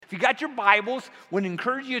If you got your Bibles, I would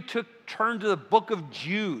encourage you to turn to the book of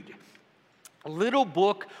Jude. A little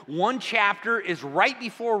book, one chapter is right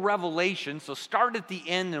before Revelation, so start at the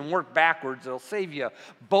end and work backwards. It'll save you a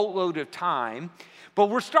boatload of time. But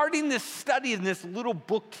we're starting this study in this little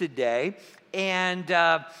book today, and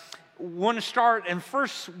want to start and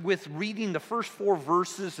first with reading the first 4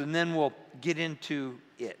 verses, and then we'll get into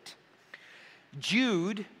it.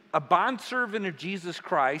 Jude, a bondservant of Jesus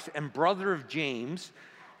Christ and brother of James,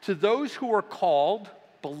 to those who are called,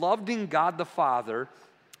 beloved in God the Father,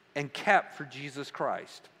 and kept for Jesus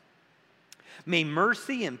Christ. May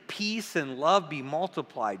mercy and peace and love be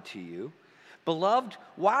multiplied to you. Beloved,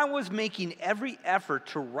 while I was making every effort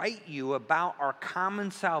to write you about our common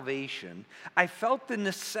salvation, I felt the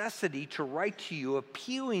necessity to write to you,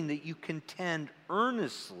 appealing that you contend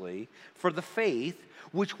earnestly for the faith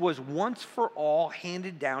which was once for all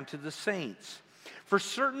handed down to the saints. For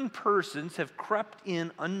certain persons have crept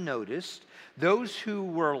in unnoticed, those who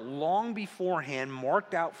were long beforehand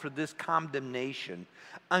marked out for this condemnation,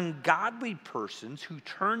 ungodly persons who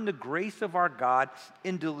turn the grace of our God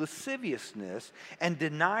into lasciviousness and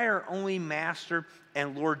deny our only Master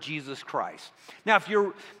and Lord Jesus Christ. Now, if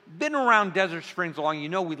you've been around Desert Springs long, you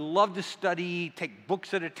know we love to study, take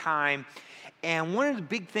books at a time. And one of the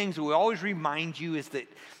big things that we always remind you is that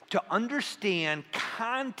to understand,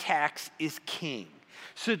 context is king.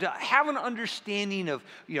 So to have an understanding of,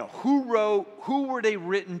 who wrote, who were they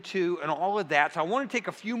written to, and all of that. So I want to take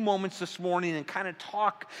a few moments this morning and kind of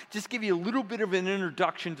just give you a little bit of an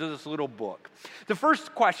introduction to this little book. The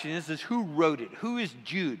first question is who wrote it? Who is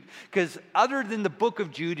Jude? Because other than the book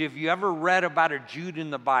of Jude, have you ever read about a Jude in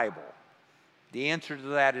the Bible? The answer to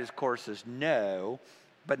that, of course, is no,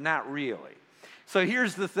 but not really. So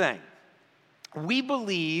here's the thing. We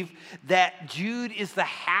believe that Jude is the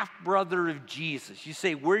half-brother of Jesus. You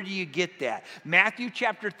say, where do you get that? Matthew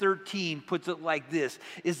chapter 13 puts it like this.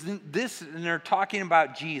 Isn't this, and they're talking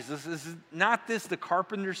about Jesus, is not this the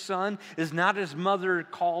carpenter's son? Is not his mother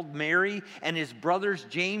called Mary? And his brothers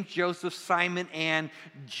James, Joseph, Simon, and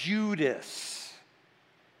Judas?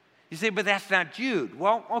 You say, but that's not Jude.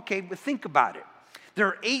 Well, okay, but think about it. There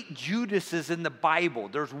are 8 Judases in the Bible.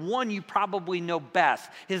 There's one you probably know best.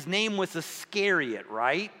 His name was Iscariot,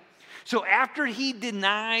 right? So after he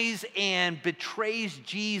denies and betrays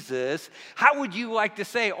Jesus, how would you like to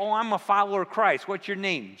say, oh, I'm a follower of Christ? What's your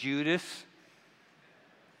name? Judas?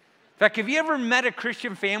 In fact, have you ever met a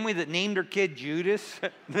Christian family that named their kid Judas?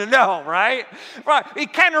 No, right? Right.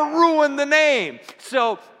 It kind of ruined the name.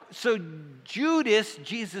 So Judas,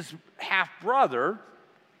 Jesus' half-brother,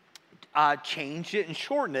 changed it and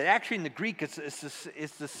shortened it. Actually, in the Greek, it's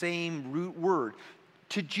the same root word,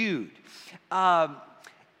 to Jude. But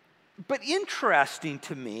interesting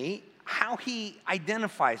to me how he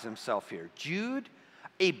identifies himself here. Jude,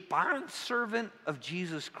 a bondservant of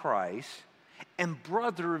Jesus Christ and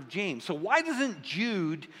brother of James. So why doesn't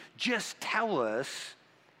Jude just tell us,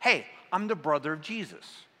 hey, I'm the brother of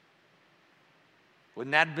Jesus?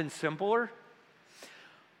 Wouldn't that have been simpler?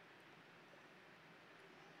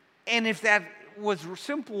 And if that was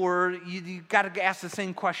simpler, you got to ask the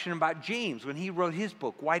same question about James when he wrote his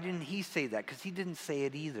book. Why didn't he say that? Because he didn't say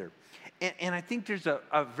it either. And I think there's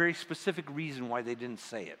a very specific reason why they didn't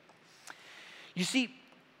say it. You see,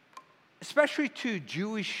 especially to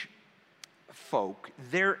Jewish folk,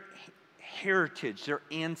 their heritage, their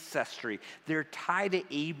ancestry, their tie to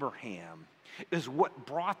Abraham is what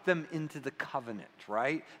brought them into the covenant,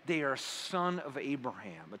 right? They are a son of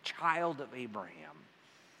Abraham, a child of Abraham.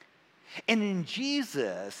 And in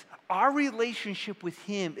Jesus, our relationship with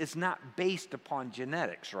him is not based upon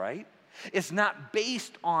genetics, right? It's not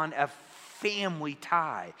based on a family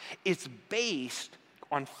tie. It's based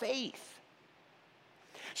on faith.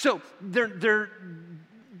 So the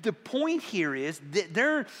point here is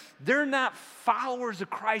that they're not followers of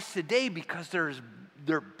Christ today because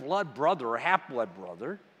they're blood brother or half-blood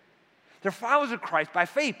brother. They're followers of Christ by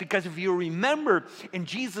faith, because if you remember in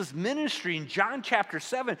Jesus' ministry in John chapter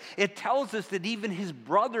 7, it tells us that even his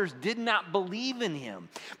brothers did not believe in him.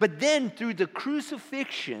 But then through the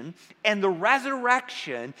crucifixion and the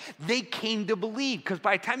resurrection, they came to believe. Because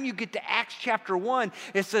by the time you get to Acts chapter 1,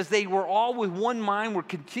 it says they were all with one mind, were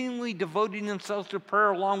continually devoting themselves to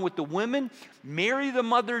prayer along with the women, Mary the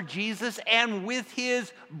mother of Jesus, and with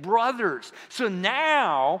his brothers. So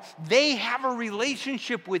now they have a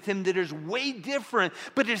relationship with him that is way different,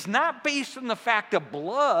 but it's not based on the fact of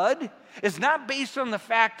blood. It's not based on the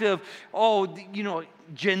fact of,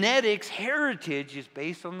 genetics, heritage. It's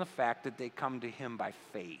based on the fact that they come to him by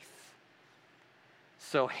faith.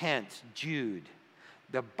 So hence, Jude,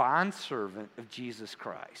 the bondservant of Jesus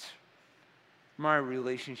Christ. my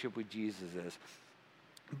relationship with Jesus is.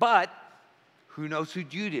 But who knows who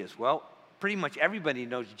Jude is? Well, pretty much everybody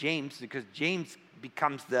knows James, because James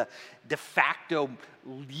becomes the de facto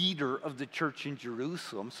leader of the church in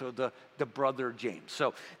Jerusalem, so the brother of James.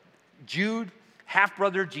 So Jude,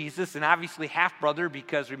 half-brother of Jesus, and obviously half-brother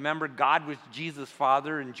because, remember, God was Jesus'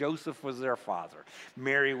 father and Joseph was their father.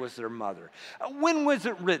 Mary was their mother. When was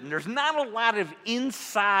it written? There's not a lot of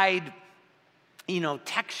inside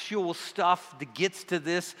textual stuff that gets to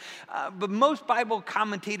this, but most Bible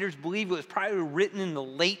commentators believe it was probably written in the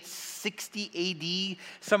late 60 AD,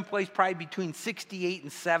 someplace probably between 68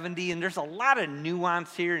 and 70, and there's a lot of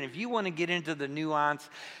nuance here, and if you want to get into the nuance,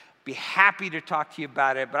 be happy to talk to you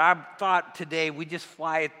about it, but I thought today we just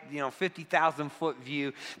fly at 50,000 foot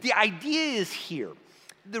view. The idea is here.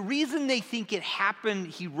 The reason they think it happened,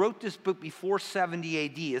 he wrote this book before 70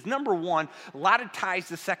 AD, is number one, a lot of ties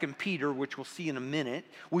to 2 Peter, which we'll see in a minute,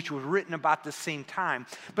 which was written about the same time.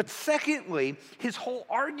 But secondly, his whole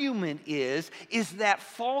argument is that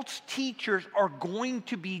false teachers are going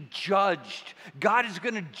to be judged. God is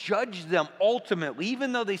going to judge them ultimately.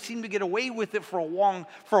 Even though they seem to get away with it for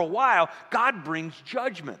a while, God brings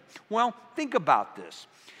judgment. Well, think about this.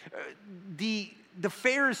 The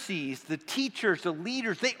Pharisees, the teachers, the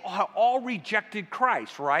leaders, they all rejected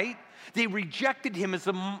Christ, right? They rejected him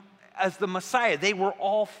as the Messiah. They were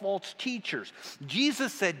all false teachers.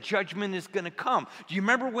 Jesus said judgment is going to come. Do you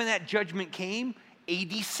remember when that judgment came?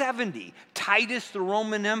 AD 70. Titus, the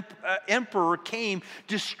Roman emperor, came,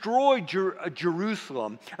 destroyed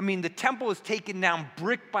Jerusalem. I mean, the temple is taken down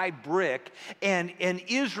brick by brick, and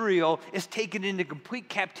Israel is taken into complete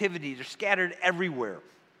captivity. They're scattered everywhere.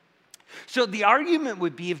 So the argument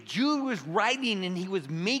would be, if Jude was writing and he was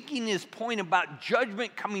making his point about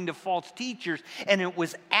judgment coming to false teachers, and it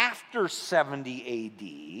was after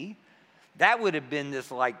 70 AD, that would have been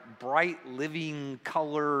this like bright living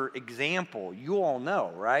color example. You all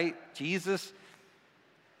know, right? Jesus,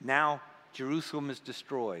 now Jerusalem is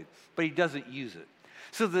destroyed, but he doesn't use it.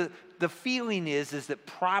 So the feeling is that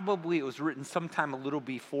probably it was written sometime a little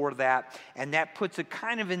before that, and that puts it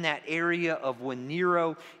kind of in that area of when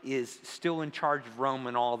Nero is still in charge of Rome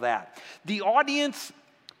and all that. The audience,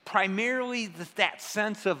 primarily that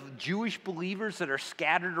sense of Jewish believers that are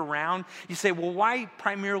scattered around. You say, well, why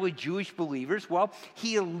primarily Jewish believers? Well,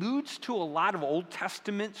 he alludes to a lot of Old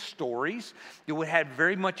Testament stories that would have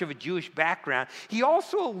very much of a Jewish background. He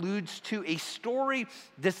also alludes to a story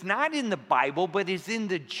that's not in the Bible, but is in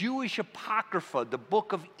the Jewish Apocrypha, the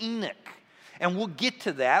book of Enoch. And we'll get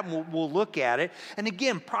to that, and we'll look at it. And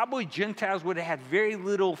again, probably Gentiles would have had very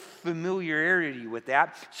little familiarity with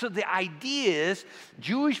that. So the idea is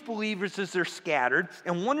Jewish believers, as they're scattered,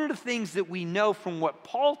 and one of the things that we know from what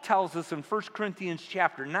Paul tells us in 1 Corinthians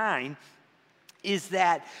chapter 9 is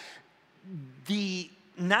that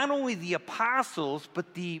not only the apostles,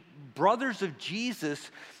 but the brothers of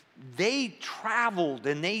Jesus, they traveled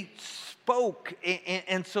and they spoke,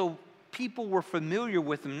 and so people were familiar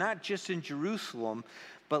with him, not just in Jerusalem,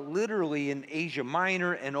 but literally in Asia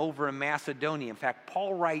Minor and over in Macedonia. In fact,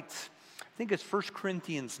 Paul writes, I think it's 1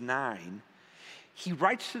 Corinthians 9, he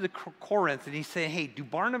writes to the Corinth and he's saying, hey, do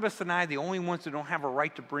Barnabas and I the only ones that don't have a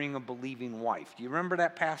right to bring a believing wife? Do you remember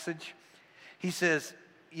that passage? He says,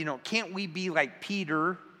 can't we be like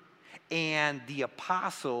Peter and the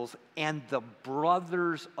apostles and the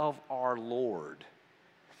brothers of our Lord?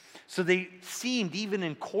 So they seemed, even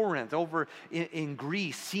in Corinth, over in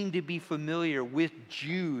Greece, seemed to be familiar with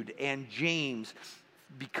Jude and James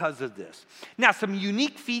because of this. Now, some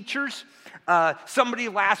unique features. Somebody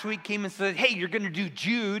last week came and said, hey, you're going to do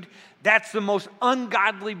Jude. That's the most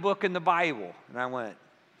ungodly book in the Bible. And I went,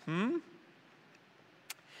 And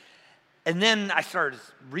then I started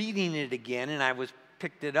reading it again, and I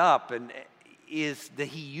picked it up, and is that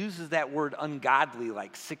he uses that word ungodly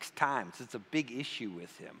like 6 times. It's a big issue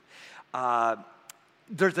with him.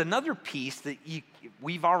 There's another piece that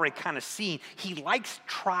we've already kind of seen. He likes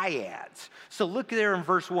triads. So look there in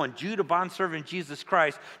verse 1. Jude, a bondservant of Jesus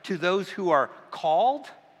Christ, to those who are called,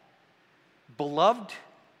 beloved,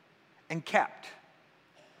 and kept.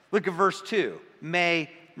 Look at verse 2. May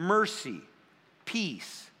mercy,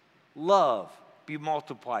 peace, love be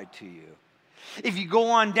multiplied to you. If you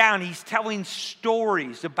go on down, he's telling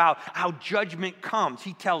stories about how judgment comes.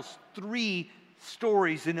 He tells 3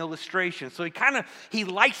 stories and illustrations. So he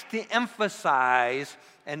likes to emphasize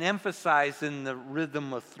in the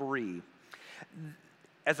rhythm of 3.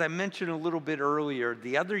 As I mentioned a little bit earlier,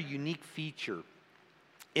 the other unique feature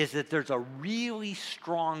is that there's a really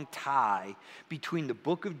strong tie between the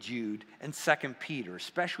book of Jude and 2 Peter,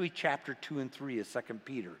 especially chapter 2 and 3 of 2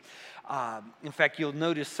 Peter. In fact, you'll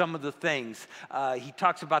notice some of the things. He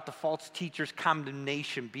talks about the false teacher's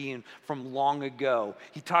condemnation being from long ago.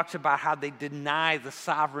 He talks about how they deny the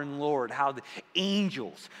sovereign Lord, how the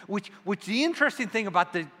angels, which the interesting thing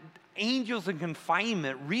about the angels in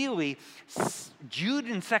confinement, really, Jude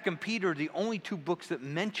and 2 Peter are the only two books that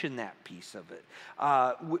mention that piece of it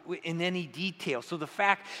in any detail. So in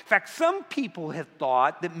fact, some people have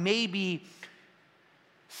thought that maybe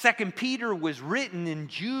 2 Peter was written and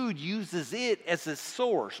Jude uses it as a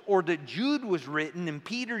source, or that Jude was written and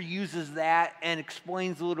Peter uses that and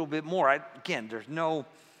explains a little bit more. Again, there's no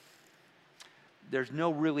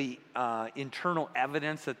really internal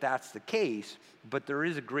evidence that that's the case, but there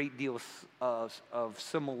is a great deal of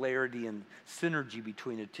similarity and synergy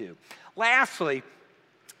between the two. Lastly,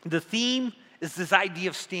 the theme is this idea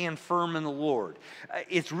of stand firm in the Lord.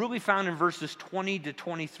 It's really found in verses 20 to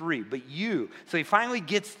 23. So he finally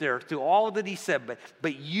gets there through all that he said,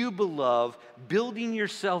 but you, beloved, building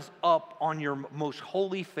yourselves up on your most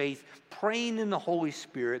holy faith, praying in the Holy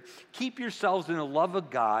Spirit, keep yourselves in the love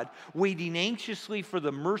of God, waiting anxiously for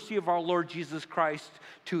the mercy of our Lord Jesus Christ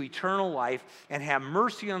to eternal life, and have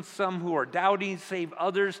mercy on some who are doubting, save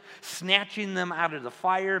others, snatching them out of the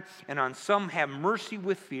fire, and on some have mercy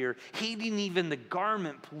with fear, hating even the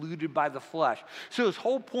garment polluted by the flesh. So his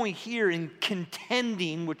whole point here in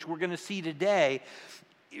contending, which we're going to see today,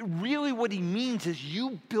 really what he means is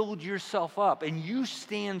you build yourself up and you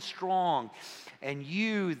stand strong, and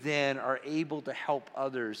you then are able to help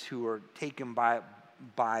others who are taken by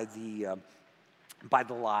the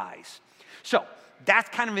lies. So that's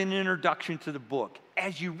kind of an introduction to the book.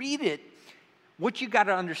 As you read it, what you got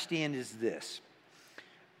to understand is this: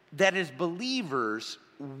 that as believers,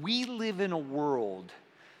 we live in a world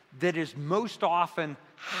that is most often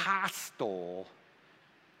hostile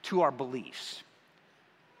to our beliefs.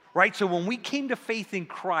 Right? So when we came to faith in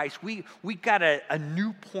Christ, we got a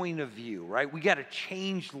new point of view, right? We got a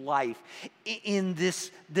changed life in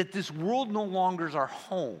this, that this world no longer is our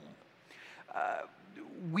home.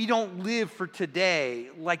 We don't live for today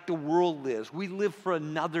like the world lives. We live for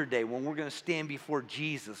another day when we're going to stand before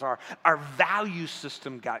Jesus. Our value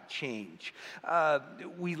system got changed.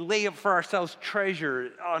 We lay up for ourselves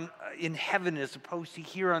treasure in heaven as opposed to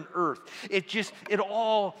here on earth. It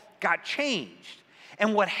all got changed.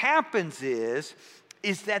 And what happens is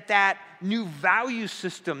that new value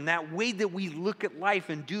system, that way that we look at life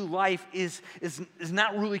and do life is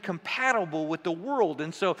not really compatible with the world.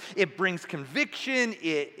 And so it brings conviction,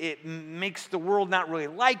 it makes the world not really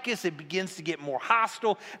like us, it begins to get more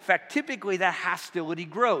hostile. In fact, typically that hostility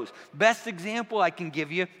grows. Best example I can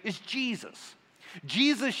give you is Jesus.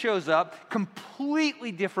 Jesus shows up,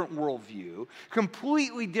 completely different worldview,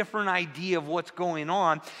 completely different idea of what's going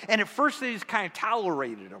on. And at first they just kind of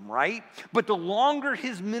tolerated him, right? But the longer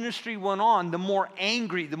his ministry went on, the more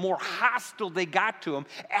angry, the more hostile they got to him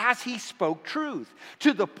as he spoke truth.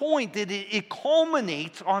 To the point that it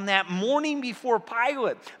culminates on that morning before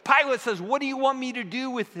Pilate. Pilate says, "What do you want me to do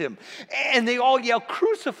with him?" And they all yell,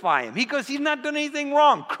 "Crucify him." He goes, "He's not done anything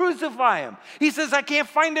wrong. Crucify him." He says, "I can't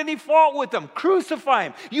find any fault with him. Crucify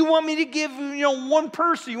him. You want me to give one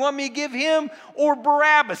person? You want me to give him or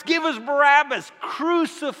Barabbas? Give us Barabbas.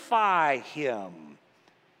 Crucify him."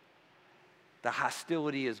 The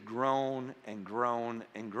hostility has grown and grown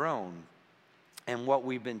and grown. And what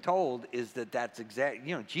we've been told is that's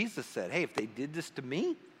exactly, Jesus said, "Hey, if they did this to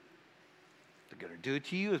me, they're going to do it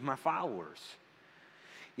to you as my followers."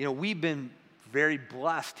 We've been very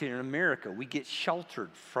blessed here in America. We get sheltered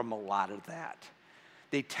from a lot of that.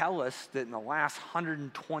 They tell us that in the last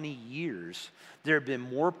 120 years, there have been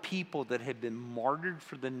more people that have been martyred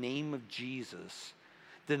for the name of Jesus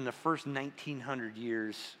than the first 1900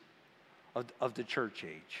 years of the church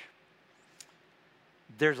age.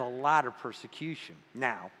 There's a lot of persecution.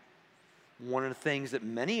 Now, one of the things that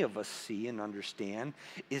many of us see and understand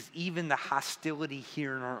is even the hostility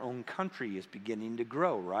here in our own country is beginning to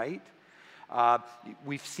grow, right?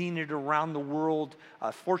 We've seen it around the world,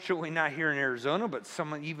 fortunately not here in Arizona, but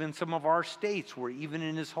even some of our states, where even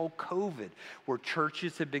in this whole COVID, where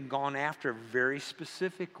churches have been gone after very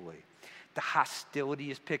specifically. The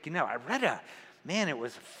hostility is picking up. I read it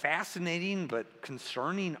was a fascinating but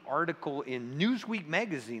concerning article in Newsweek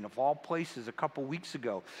magazine, of all places, a couple weeks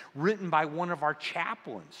ago, written by one of our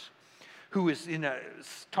chaplains, who is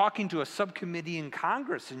talking to a subcommittee in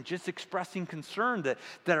Congress and just expressing concern that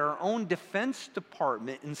our own Defense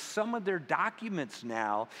Department, in some of their documents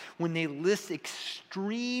now, when they list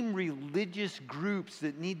extreme religious groups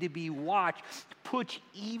that need to be watched, puts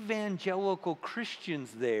evangelical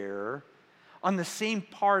Christians there on the same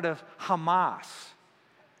part of Hamas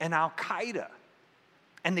and Al-Qaeda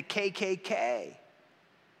and the KKK.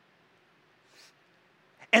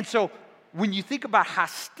 And so when you think about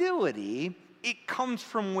hostility, it comes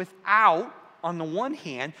from without on the one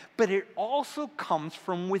hand, but it also comes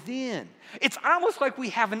from within. It's almost like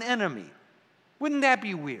we have an enemy. Wouldn't that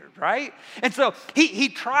be weird, right? And so he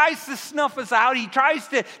tries to snuff us out. He tries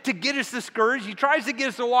to get us discouraged. He tries to get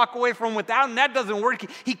us to walk away from without, and that doesn't work.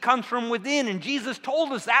 He comes from within, and Jesus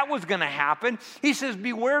told us that was going to happen. He says,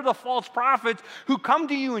 beware the false prophets who come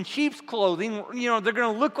to you in sheep's clothing. You know, they're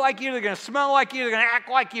going to look like you. They're going to smell like you. They're going to act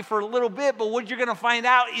like you for a little bit, but what you're going to find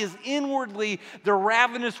out is inwardly they're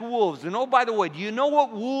ravenous wolves. And oh, by the way, do you know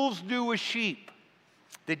what wolves do with sheep?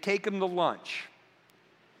 They take them to lunch.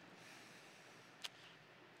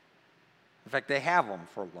 In fact, they have them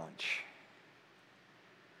for lunch.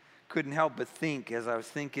 Couldn't help but think, as I was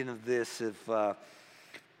thinking of this, of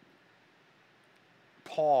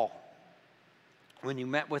Paul, when he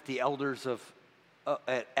met with the elders of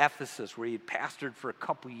at Ephesus, where he had pastored for a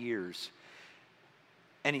couple years.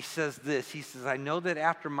 And he says this, he says, I know that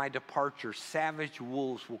after my departure, savage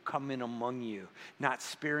wolves will come in among you, not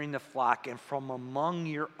sparing the flock, and from among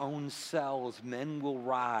your own selves men will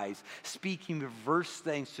rise, speaking perverse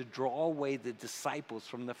things to draw away the disciples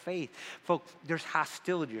from the faith. Folks, there's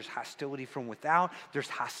hostility. There's hostility from without. There's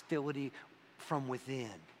hostility from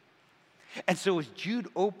within. And so as Jude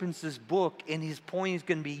opens this book, and his point is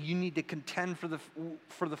going to be, you need to contend for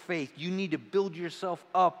the faith. You need to build yourself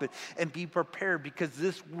up and be prepared, because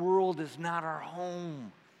this world is not our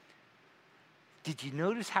home. Did you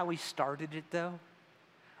notice how he started it, though?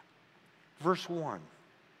 Verse 1.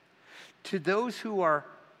 To those who are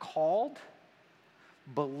called,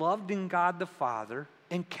 beloved in God the Father,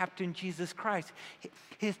 and kept in Jesus Christ.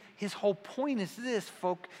 His whole point is this,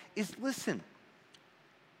 folks, is listen.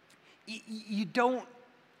 You don't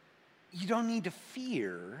need to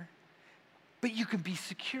fear, but you can be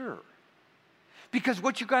secure. Because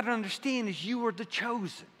what you got to understand is you are the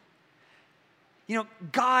chosen. You know,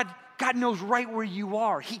 God knows right where you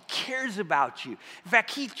are. He cares about you. In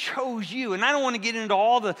fact, he chose you. And I don't want to get into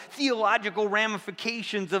all the theological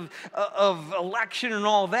ramifications of election and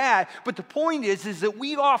all that. But the point is that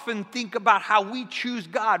we often think about how we choose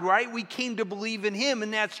God, right? We came to believe in him,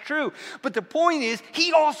 and that's true. But the point is,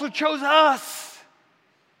 he also chose us.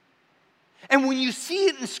 And when you see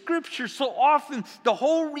it in Scripture so often, the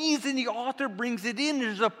whole reason the author brings it in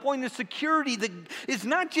is a point of security that it's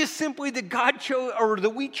not just simply that God chose or that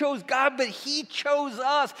we chose God, but he chose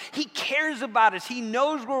us. He cares about us. He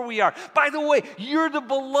knows where we are. By the way, you're the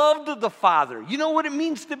beloved of the Father. You know what it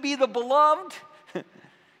means to be the beloved?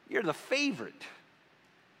 You're the favorite.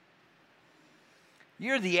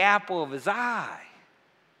 You're the apple of his eye.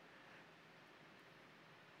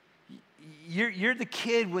 You're the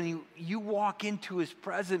kid when you walk into his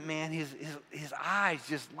presence, man, his eyes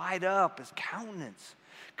just light up, his countenance,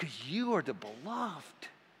 because you are the beloved.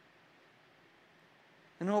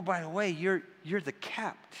 And oh, by the way, you're the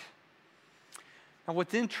kept. Now,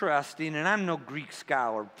 what's interesting, and I'm no Greek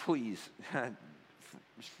scholar, please,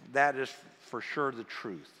 that is for sure the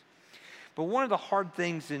truth. But one of the hard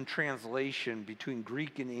things in translation between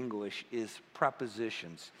Greek and English is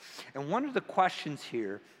prepositions. And one of the questions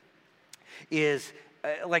here is,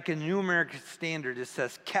 like in New American Standard, it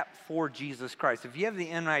says kept for Jesus Christ. If you have the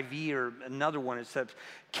NIV or another one, it says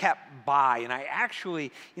kept by. And I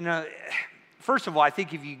actually, first of all, I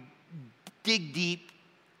think if you dig deep,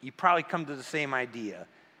 you probably come to the same idea.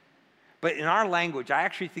 But in our language, I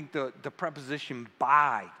actually think the preposition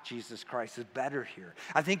by Jesus Christ is better here.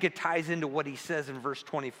 I think it ties into what he says in verse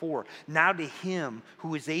 24. Now to him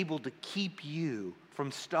who is able to keep you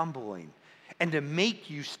from stumbling and to make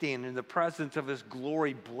you stand in the presence of his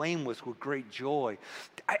glory blameless with great joy.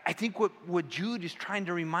 I think what Jude is trying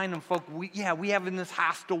to remind them, folk, we have in this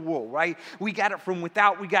hostile world, right? We got it from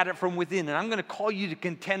without, we got it from within. And I'm going to call you to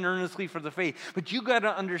contend earnestly for the faith. But you got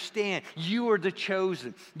to understand, you are the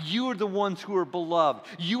chosen. You are the ones who are beloved.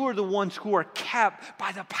 You are the ones who are kept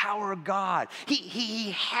by the power of God.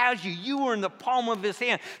 He has you. You are in the palm of his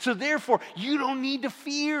hand. So therefore, you don't need to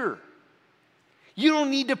fear. You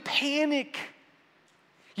don't need to panic.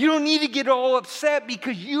 You don't need to get all upset,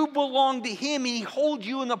 because you belong to him and he holds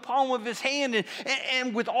you in the palm of his hand.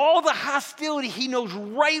 And with all the hostility, he knows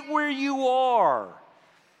right where you are.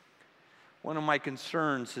 One of my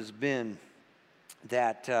concerns has been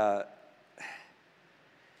that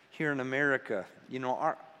here in America,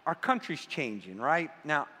 our country's changing, right?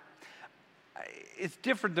 Now, it's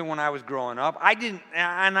different than when I was growing up. And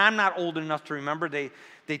I'm not old enough to remember. They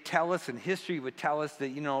tell us, and history would tell us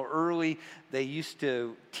that, early they used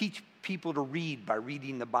to teach people to read by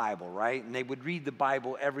reading the Bible, right? And they would read the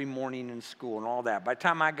Bible every morning in school and all that. By the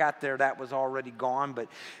time I got there, that was already gone,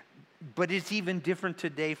 but it's even different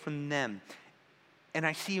today from them. And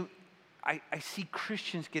I see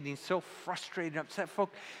Christians getting so frustrated and upset.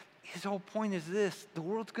 Folks, his whole point is this: the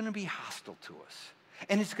world's going to be hostile to us.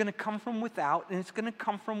 And it's going to come from without, and it's going to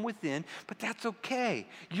come from within, but that's okay.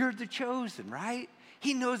 You're the chosen, right?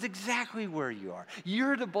 He knows exactly where you are.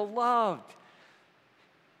 You're the beloved.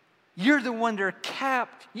 You're the one that are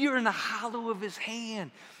kept. You're in the hollow of his hand.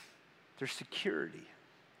 There's security.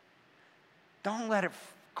 Don't let it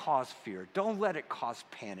cause fear. Don't let it cause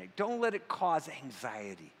panic. Don't let it cause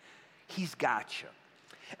anxiety. He's got you.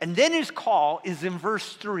 And then his call is in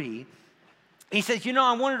verse 3. He says,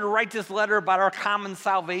 I wanted to write this letter about our common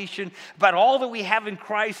salvation, about all that we have in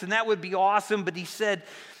Christ, and that would be awesome. But he says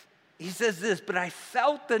this, but I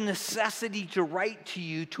felt the necessity to write to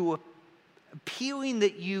you, to appealing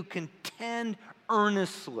that you contend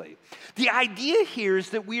earnestly. The idea here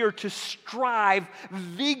is that we are to strive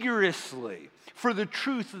vigorously for the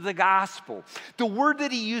truth of the gospel. The word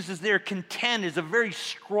that he uses there, contend, is a very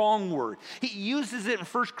strong word. He uses it in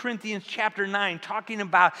 1 Corinthians chapter 9, talking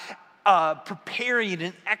about preparing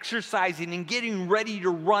and exercising and getting ready to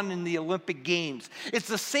run in the Olympic Games. It's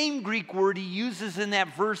the same Greek word he uses in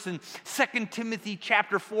that verse in 2 Timothy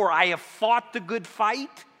chapter 4. I have fought the good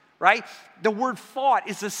fight, right? The word fought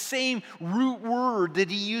is the same root word that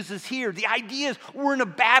he uses here. The idea is we're in a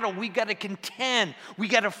battle. We've got to contend. We've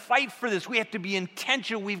got to fight for this. We have to be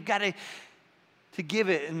intentional. We've got to give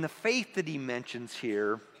it. And the faith that he mentions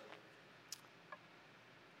here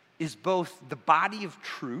is both the body of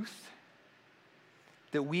truth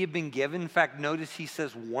that we have been given. In fact, notice he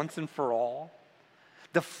says once and for all.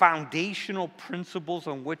 The foundational principles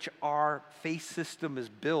on which our faith system is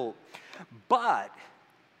built. But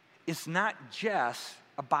it's not just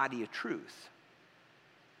a body of truth.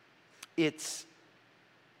 It's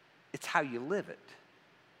how you live it.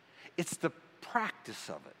 It's the practice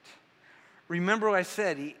of it. Remember what I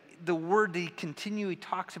said, the word that he continually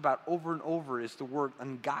talks about over and over is the word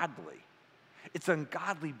ungodly. It's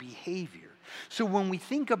ungodly behavior. So when we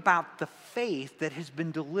think about the faith that has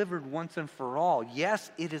been delivered once and for all,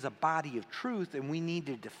 yes, it is a body of truth and we need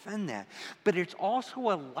to defend that. But it's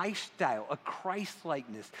also a lifestyle, a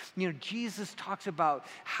Christ-likeness. Jesus talks about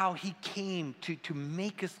how he came to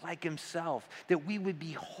make us like himself, that we would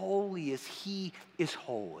be holy as he is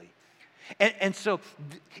holy. And so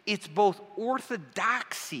it's both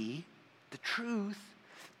orthodoxy, the truth,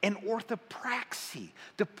 and orthopraxy,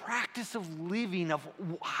 the practice of living, of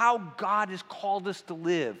how God has called us to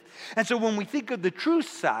live. And so when we think of the truth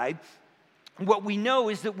side, what we know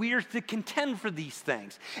is that we are to contend for these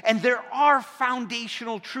things. And there are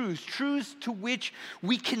foundational truths, truths to which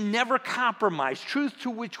we can never compromise, truths to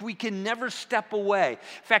which we can never step away. In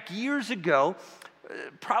fact, years ago,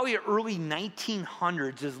 probably early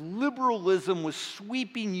 1900s, as liberalism was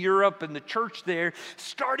sweeping Europe and the church there,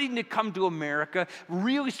 starting to come to America,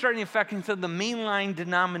 really starting to affect some of the mainline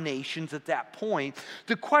denominations at that point,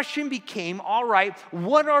 the question became, all right,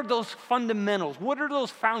 what are those fundamentals? What are those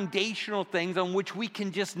foundational things on which we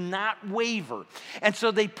can just not waver? And so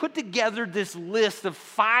they put together this list of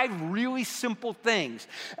 5 really simple things.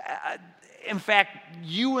 In fact,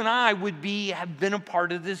 you and I have been a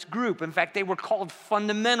part of this group. In fact, they were called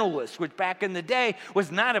fundamentalists, which back in the day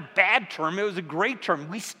was not a bad term. It was a great term.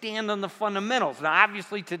 We stand on the fundamentals. Now,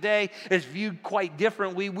 obviously, today is viewed quite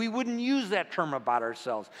differently. We wouldn't use that term about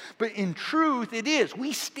ourselves. But in truth, it is.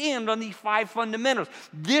 We stand on these 5 fundamentals.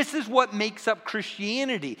 This is what makes up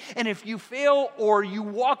Christianity. And if you fail or you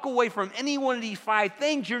walk away from any one of these 5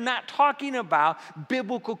 things, you're not talking about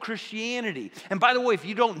biblical Christianity. And by the way, if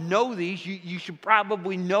you don't know these, you should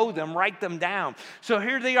probably know them, write them down. So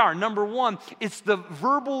here they are. Number 1, it's the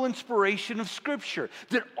verbal inspiration of Scripture.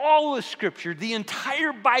 That all of Scripture, the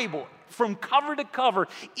entire Bible, from cover to cover,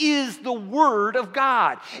 is the Word of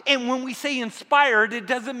God. And when we say inspired, it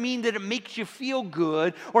doesn't mean that it makes you feel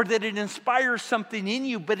good or that it inspires something in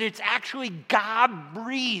you, but it's actually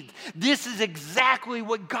God-breathed. This is exactly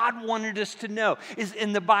what God wanted us to know, is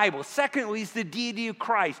in the Bible. Secondly, is the deity of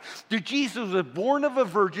Christ. That Jesus was born of a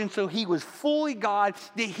virgin, so he was fully God,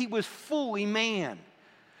 that he was fully man.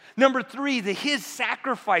 Number three, that his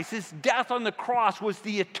sacrifice, his death on the cross was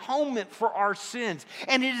the atonement for our sins.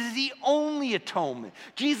 And it is the only atonement.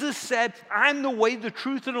 Jesus said, I'm the way, the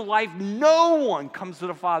truth, and the life. No one comes to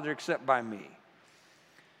the Father except by me.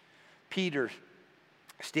 Peter,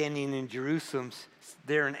 standing in Jerusalem,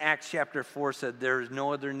 there in Acts chapter 4, said, there is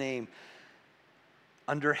no other name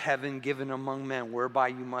under heaven given among men whereby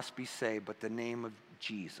you must be saved, but the name of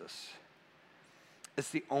Jesus. It's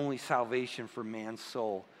the only salvation for man's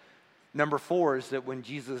soul. Number four is that when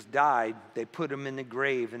Jesus died, they put him in the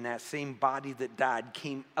grave, and that same body that died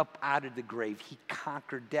came up out of the grave. He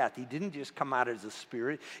conquered death. He didn't just come out as a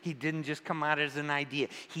spirit. He didn't just come out as an idea.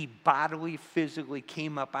 He bodily, physically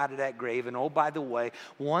came up out of that grave. And oh, by the way,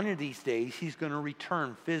 one of these days, he's going to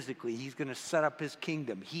return physically. He's going to set up his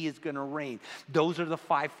kingdom. He is going to reign. Those are the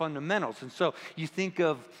five fundamentals. And so you think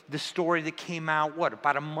of the story that came out,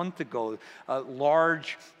 about a month ago, a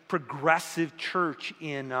large progressive church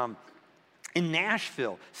in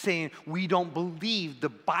Nashville, saying we don't believe the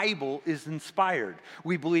Bible is inspired.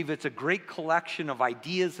 We believe it's a great collection of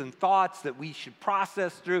ideas and thoughts that we should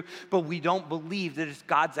process through, but we don't believe that it's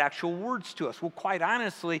God's actual words to us. Well, quite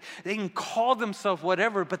honestly, they can call themselves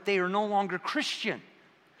whatever, but they are no longer Christian.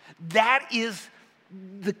 That is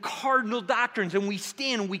the cardinal doctrines, and we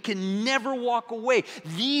stand, and we can never walk away.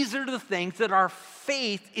 These are the things that our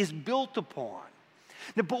faith is built upon.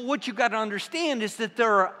 Now, but what you got to understand is that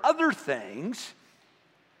there are other things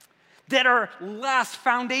that are less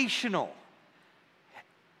foundational.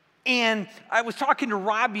 And I was talking to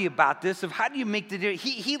Robbie about this, of how do you make the difference.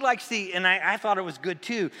 He likes and I thought it was good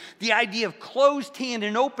too, the idea of closed hand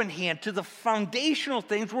and open hand. To the foundational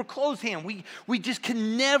things, we're closed hand. We just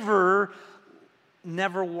can never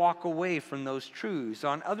walk away from those truths.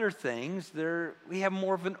 On other things, we have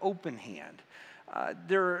more of an open hand.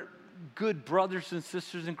 There are good brothers and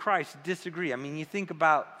sisters in Christ disagree. I mean, you think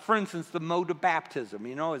about, for instance, the mode of baptism.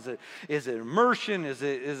 Is it immersion? Is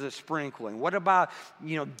it sprinkling? What about,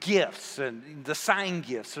 gifts and the sign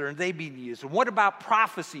gifts? Are they being used? And what about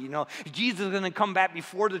prophecy? Is Jesus going to come back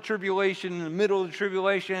before the tribulation, in the middle of the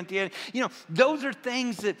tribulation, at the end? Those are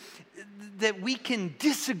things that we can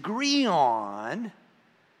disagree on.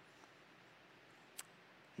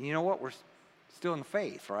 You know what? We're still in the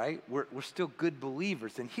faith, right? We're still good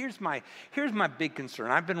believers. And here's my big concern.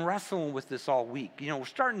 I've been wrestling with this all week. We're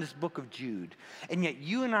starting this book of Jude, and yet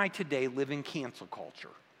you and I today live in cancel culture,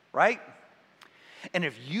 right? And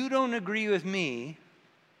if you don't agree with me,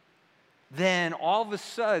 then all of a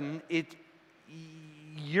sudden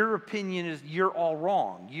your opinion is you're all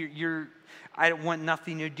wrong. I want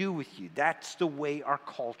nothing to do with you. That's the way our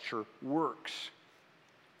culture works.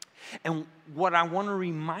 And what I want to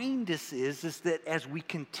remind us is that as we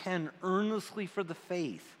contend earnestly for the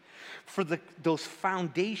faith, for those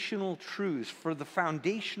foundational truths, for the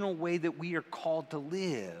foundational way that we are called to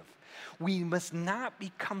live, we must not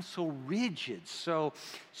become so rigid, so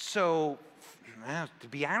to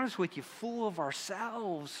be honest with you, full of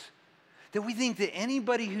ourselves, that we think that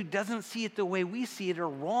anybody who doesn't see it the way we see it are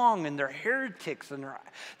wrong, and they're heretics, and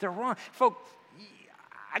they're wrong. Folks,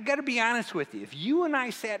 I got to be honest with you. If you and I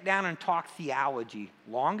sat down and talked theology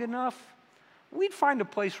long enough, we'd find a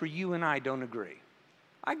place where you and I don't agree.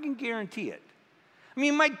 I can guarantee it. I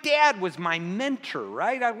mean, my dad was my mentor,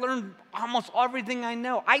 right? I learned almost everything I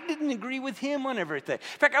know. I didn't agree with him on everything.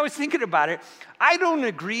 In fact, I was thinking about it. I don't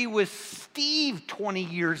agree with Steve 20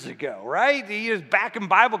 years ago, right? He was back in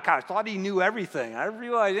Bible college, thought he knew everything. I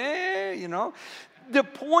realized, The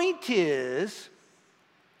point is,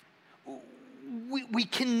 we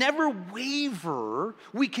can never waver.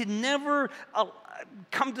 We can never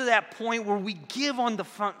come to that point where we give on the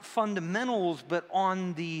fundamentals, but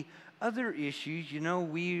on the other issues,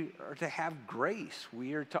 we are to have grace.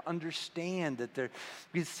 We are to understand that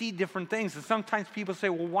we see different things. And sometimes people say,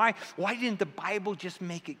 well, why didn't the Bible just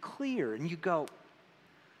make it clear? And you go,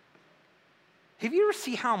 have you ever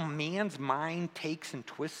seen how man's mind takes and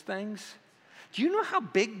twists things? Do you know how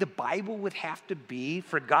big the Bible would have to be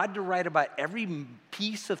for God to write about every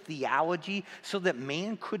piece of theology so that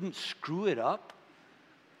man couldn't screw it up?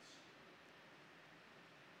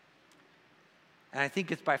 And I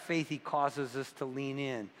think it's by faith he causes us to lean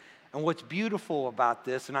in. And what's beautiful about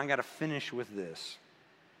this, and I got to finish with this,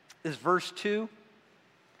 is verse 2.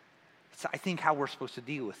 It's, I think, how we're supposed to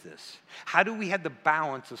deal with this. How do we have the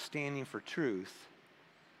balance of standing for truth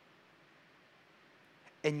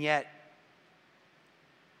and yet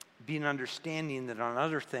be an understanding that on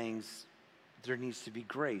other things there needs to be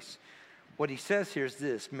grace? What he says here is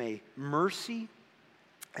this: may mercy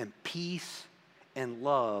and peace and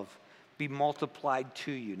love be multiplied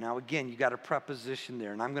to you. Now, again, you got a preposition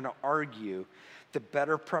there, and I'm going to argue the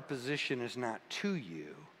better preposition is not to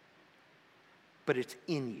you, but it's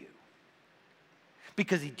in you.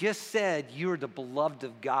 Because he just said you're the beloved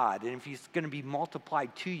of God, and if he's going to be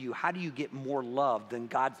multiplied to you, how do you get more love than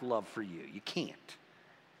God's love for you? You can't.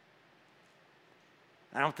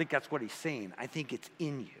 I don't think that's what he's saying. I think it's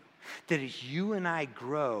in you. That as you and I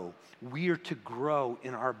grow, we are to grow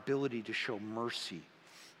in our ability to show mercy,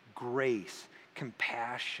 grace,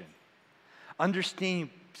 compassion.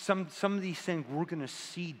 Understanding some of these things we're going to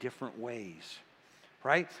see different ways,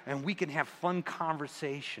 right? And we can have fun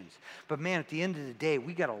conversations. But man, at the end of the day,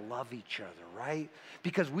 we got to love each other, right?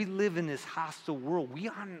 Because we live in this hostile world. We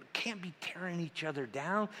can't be tearing each other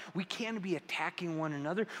down. We can't be attacking one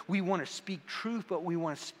another. We want to speak truth, but we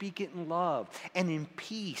want to speak it in love and in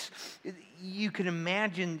peace. You can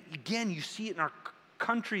imagine, again, you see it in our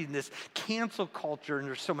country, in this cancel culture, and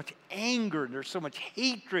there's so much anger, and there's so much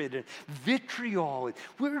hatred and vitriol.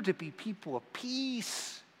 We're to be people of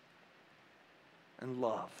peace and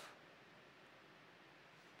love.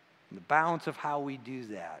 And the balance of how we do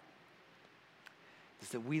that is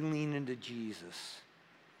that we lean into Jesus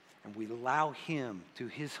and we allow him, through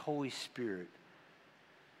his Holy Spirit,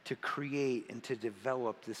 to create and to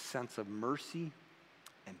develop this sense of mercy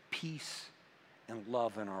and peace and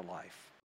love in our life.